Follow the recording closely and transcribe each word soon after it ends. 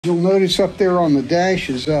You'll notice up there on the dash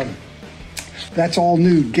is that's all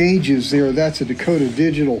new gauges there. That's a Dakota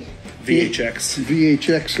Digital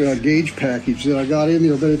VHX gauge package that I got in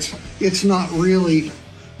there, but it's not really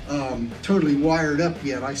totally wired up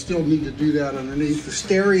yet. I still need to do that underneath. The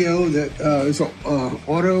stereo that is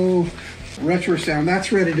auto retro sound,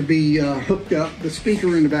 that's ready to be hooked up. The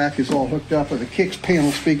speaker in the back is all hooked up, or the Kicks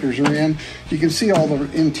panel speakers are in. You can see all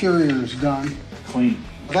the interior is done. Clean.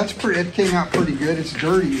 That's pretty. It came out pretty good. It's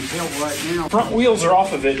dirty as hell right now. Front wheels are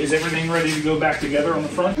off of it. Is everything ready to go back together on the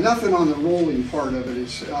front? Nothing on the rolling part of it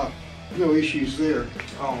is no issues there.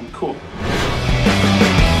 Cool.